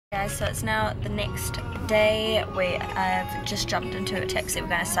Guys, so it's now the next day. We have just jumped into a taxi. We're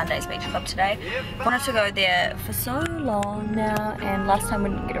going to Sunday's Beach Club today. Wanted to go there for so long now, and last time we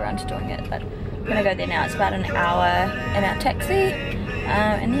didn't get around to doing it, but we're going to go there now. It's about an hour in our taxi,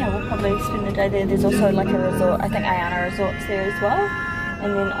 and yeah, we'll probably spend the day there. There's also like a resort, I think Ayana Resort's there as well.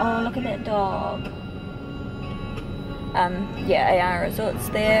 And then, oh, look at that dog. Yeah, Ayana Resort's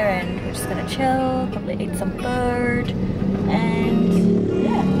there, and we're just going to chill, probably eat some food, and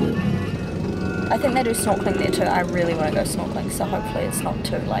yeah. I think they do snorkeling there too. I really want to go snorkeling, so hopefully it's not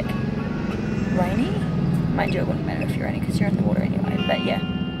too like rainy. Mind you, it wouldn't matter if you're rainy because you're in the water anyway. But yeah,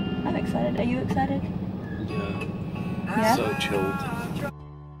 I'm excited. Are you excited? Yeah. So chilled.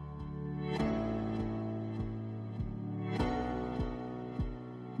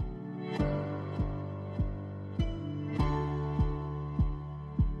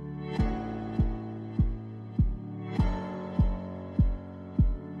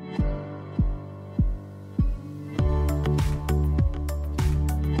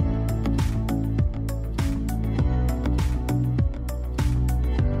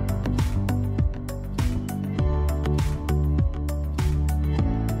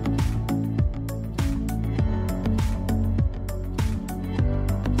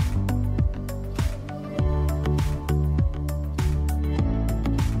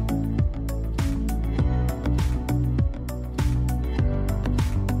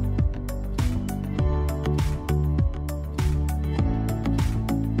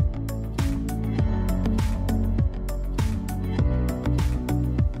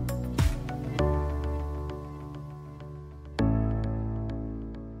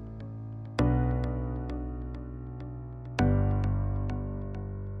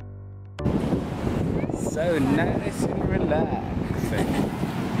 So nice and relaxing.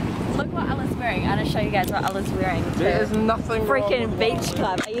 Look what Ella's wearing. I'm going to show you guys what Ella's wearing. There's nothing freaking wrong with beach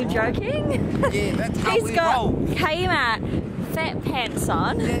club. Are you joking? Yeah, that's how He's we got roll. Kmart fat pants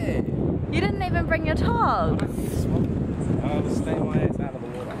on. Yeah. You didn't even bring your togs. I'll just stay my ass out of the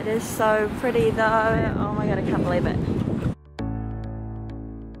water. It is so pretty though. Oh my god, I can't believe it.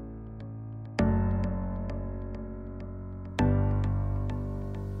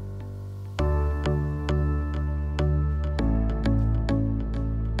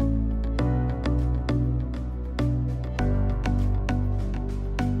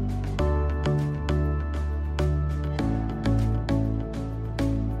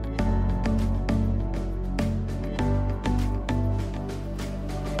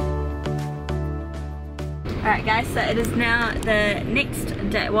 Alright guys, so it is now the next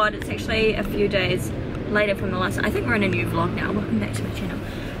day. Well, it's actually a few days later from the last time. I think we're in a new vlog now. Welcome back to my channel.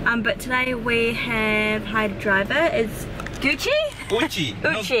 But today we have hired a driver. It's Gucci? Gucci.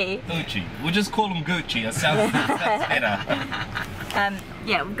 Gucci. No, Gucci. We'll just call him Gucci. It sounds better.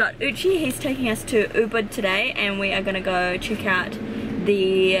 Yeah, we've got Uchi. He's taking us to Ubud today, and we are going to go check out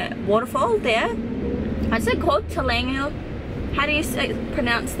the waterfall there. What's it called? Talangu? How do you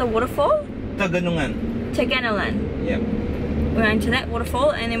pronounce the waterfall? Taganungan. Taganulin. Yeah. We're going to that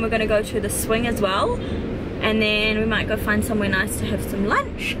waterfall, and then we're going to go to the swing as well, and then we might go find somewhere nice to have some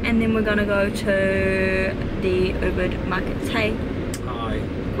lunch, and then we're going to go to the Ubud markets. Hey, Hi.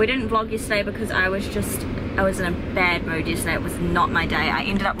 we didn't vlog yesterday because I was in a bad mood yesterday. It was not my day. I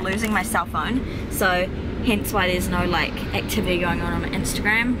ended up losing my cell phone, so hence why there's no like activity going on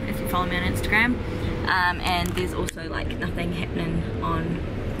Instagram, if you follow me on Instagram. And there's also like nothing happening on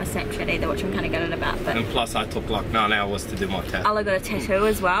my Snapchat either, which I'm kind of gutted about. But And plus I took like 9 hours to do my tattoo. Ella got a tattoo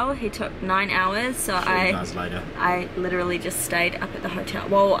as well. He took 9 hours, so Later. I literally just stayed up at the hotel.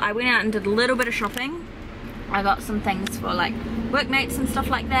 Well, I went out and did a little bit of shopping. I got some things for like workmates and stuff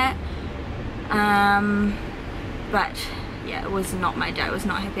like that. But yeah, it was not my day. I was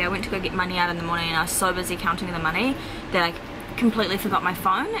not happy. I went to go get money out in the morning, and I was so busy counting the money that I completely forgot my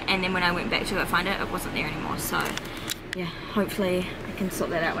phone, and then when I went back to go find it, it wasn't there anymore. So yeah, hopefully I can sort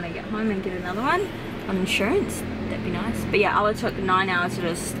that out when I get home and get another one on insurance. That'd be nice. But yeah, Ella took 9 hours to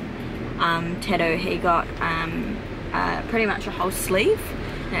just tattoo. He got pretty much a whole sleeve,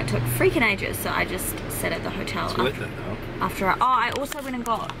 and it took freaking ages, so I just sat at the hotel. It's worth it though. After I also went and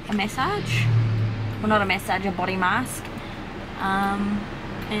got a massage. Well, not a massage, a body mask.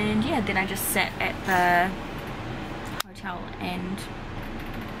 And yeah, then I just sat at the hotel and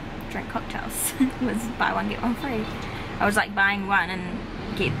drank cocktails. It was buy one get one free. I was like buying one and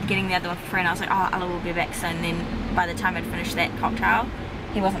getting the other one for free, and I was like, oh, Ella will be back soon. And then by the time I'd finished that cocktail,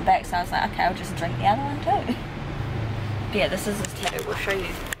 he wasn't back, so I was like, okay, I'll just drink the other one too. But yeah, this is his tattoo. We'll show you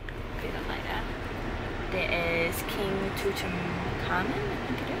better later. There is King Tutankhamun, I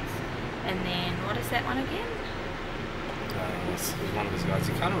think it is. And then what is that one again? was one of his guys.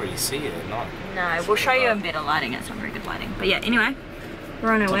 You can't really see it at night. No, we'll show you in better lighting. It's not very good lighting. But yeah, anyway,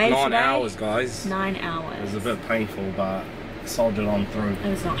 we're on our way today. 9 hours, guys. 9 hours. It was a bit painful, but soldiered on through. I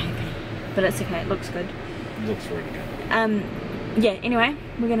was not happy, but it's okay. It looks good. It looks really good. Yeah, anyway,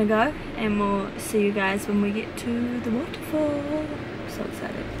 we're gonna go and we'll see you guys when we get to the waterfall. So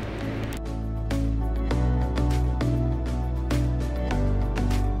excited.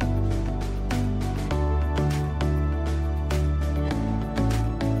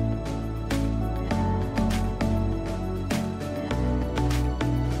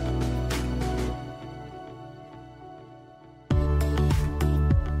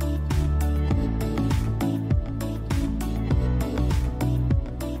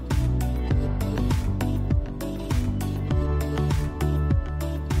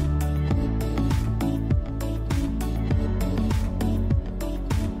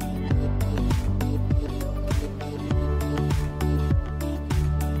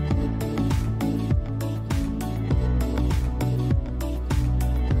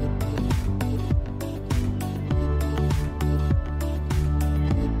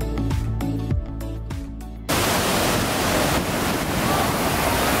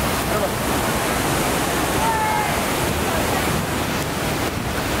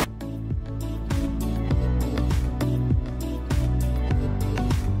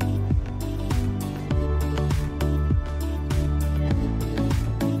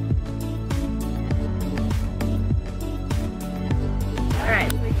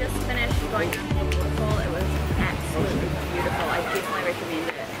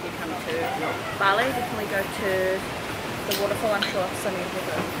 BALI, definitely go to the waterfall. I'm sure so many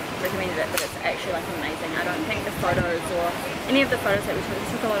people recommended it, but it's actually like amazing. I don't think the photos or any of the photos that we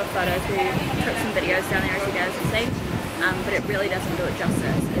took a lot of photos, we took some videos down there as you guys have seen, but it really doesn't do it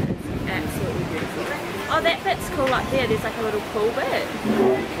justice. It is absolutely beautiful. Oh, that bit's cool up there. There's like a little pool bit.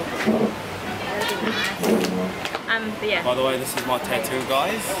 That'd be nice. But yeah. By the way, this is my tattoo,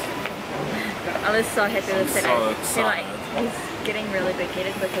 guys. I was so happy with it. So excited. He's getting really big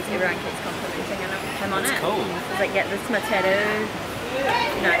headed because everyone keeps complimenting him on it. Cool. He's like, yeah, this is my tattoo.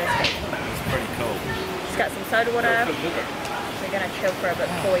 No, that's good. It's pretty cool. Just got some soda water. We're gonna chill for a bit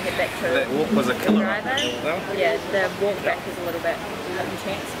before we get back to That walk was a killer. Yeah, the walk back is a little bit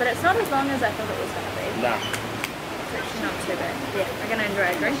intense, but it's not as long as I thought it was gonna be. Nah. It's actually not too bad. Yeah, we're gonna enjoy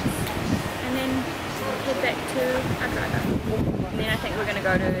our drinks and then head back to our driver. And then I think we're gonna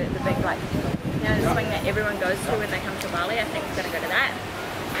go to the big, like, you know, the swing that everyone goes to when they come to Bali. I think we're gonna go to that,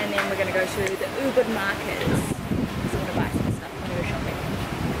 and then we're gonna go to the Ubud markets. So I'm gonna buy some stuff when we go shopping.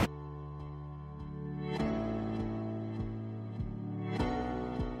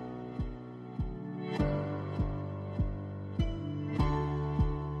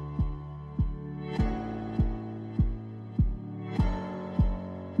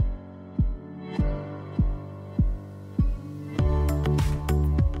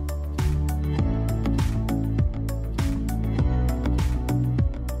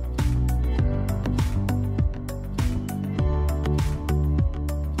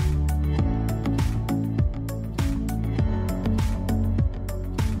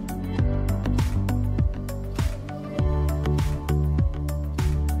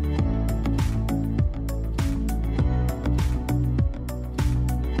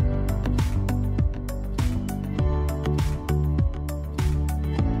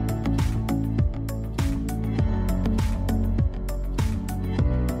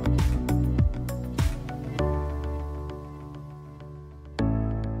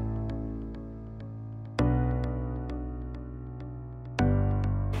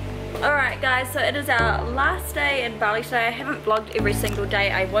 Alright guys, so it is our last day in Bali today. I haven't vlogged every single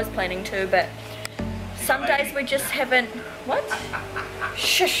day. I was planning to, but some days we just haven't... What?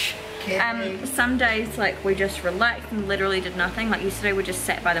 Shush! Some days like we just relaxed and literally did nothing. Like yesterday we just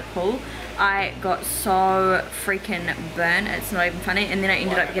sat by the pool. I got so freaking burnt, it's not even funny, and then I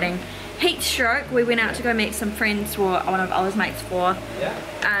ended up getting heat stroke. We went out to go meet some friends for one of Ollie's mates for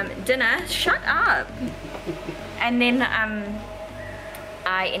dinner. Shut up! And then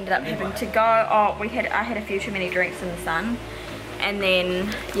I ended up having to go. I had a few too many drinks in the sun, and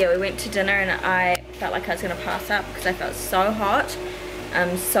then yeah, we went to dinner and I felt like I was gonna pass out because I felt so hot.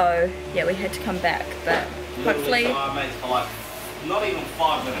 So yeah, we had to come back, but hopefully for like not even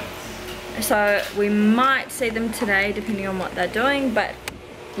 5 minutes. So we might see them today depending on what they're doing, but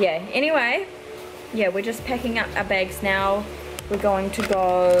yeah, anyway, yeah, we're just packing up our bags now. We're going to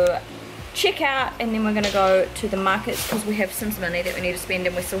go check out, and then we're going to go to the markets because we have some money that we need to spend,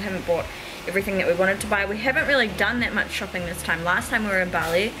 and we still haven't bought everything that we wanted to buy. We haven't really done that much shopping this time. Last time we were in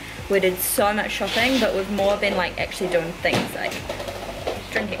Bali, We did so much shopping, but we've more been like actually doing things like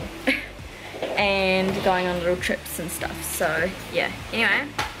drinking and going on little trips and stuff. So yeah, anyway,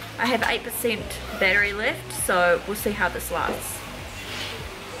 I have 8% battery left, so we'll see how this lasts.